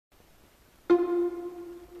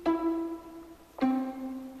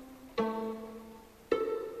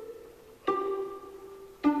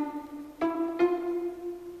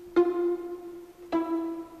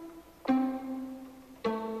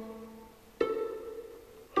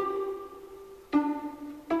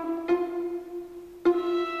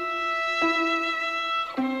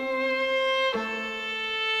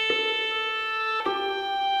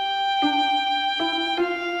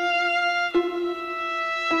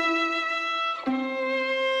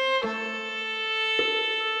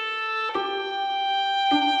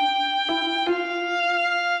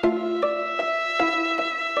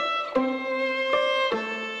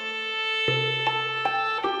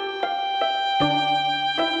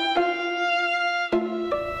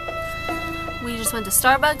just went to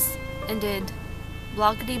Starbucks and did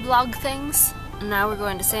bloggity-blog things. And now we're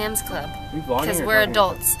going to Sam's Club. Because we're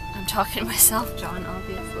adults. I'm talking to myself, John,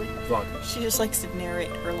 obviously. She just likes to narrate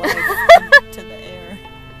her life to the air.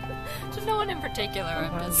 To no one in particular.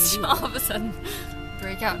 I'm just all of a sudden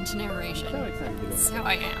break out into narration. That's how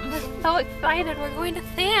I am. So excited, we're going to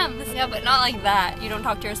Sam's. Yeah, but not like that. You don't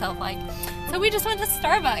talk to yourself like, so we just went to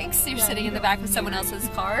Starbucks. You're sitting in the back of someone else's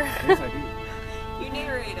car. You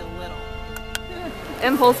narrate a little.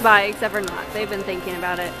 Impulse buy, except for not. They've been thinking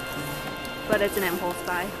about it. But it's an impulse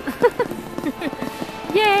buy.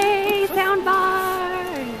 Yay! Sound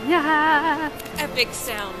bar! Yeah! Epic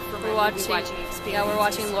sound for my watching experience. Yeah, we're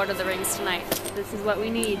watching Lord of the Rings tonight. This is what we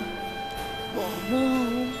need. What?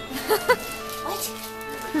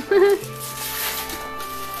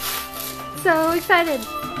 So excited!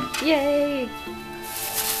 Yay!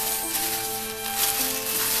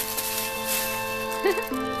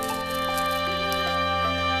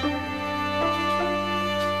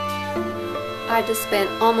 I just spent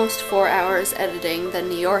almost 4 hours editing the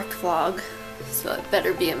New York vlog, so it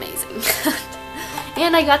better be amazing.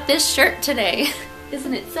 And I got this shirt today.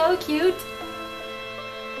 Isn't it so cute?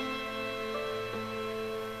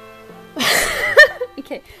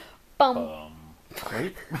 Okay. Bum.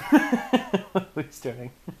 Wait. What are we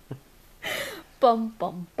starting? Bum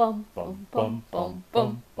bum bum bum bum bum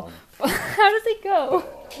bum bum. How does it go?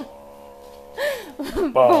 Bum,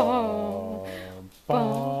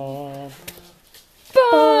 bum. So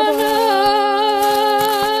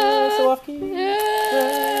off key.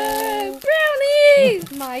 Yay!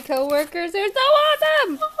 Brownies! My coworkers are so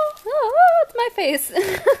awesome! Oh, it's my face.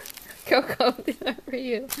 Coco, these are for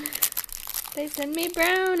you. They send me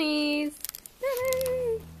brownies.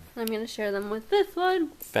 Yay! I'm gonna share them with this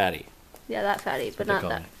one. Fatty. Yeah, that fatty, but not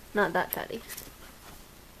that. Not that fatty.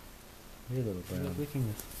 Hey, little brown.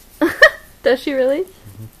 Licking this. Does she really?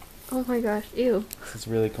 Mm-hmm. Oh my gosh, ew. It's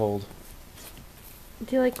really cold.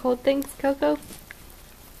 Do you like cold things, Coco?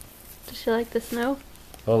 Does she like the snow?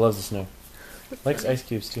 Oh, loves the snow. That's Likes funny. ice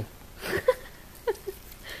cubes too.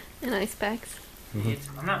 And ice packs.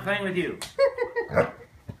 I'm not playing with you. There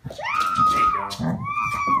you go.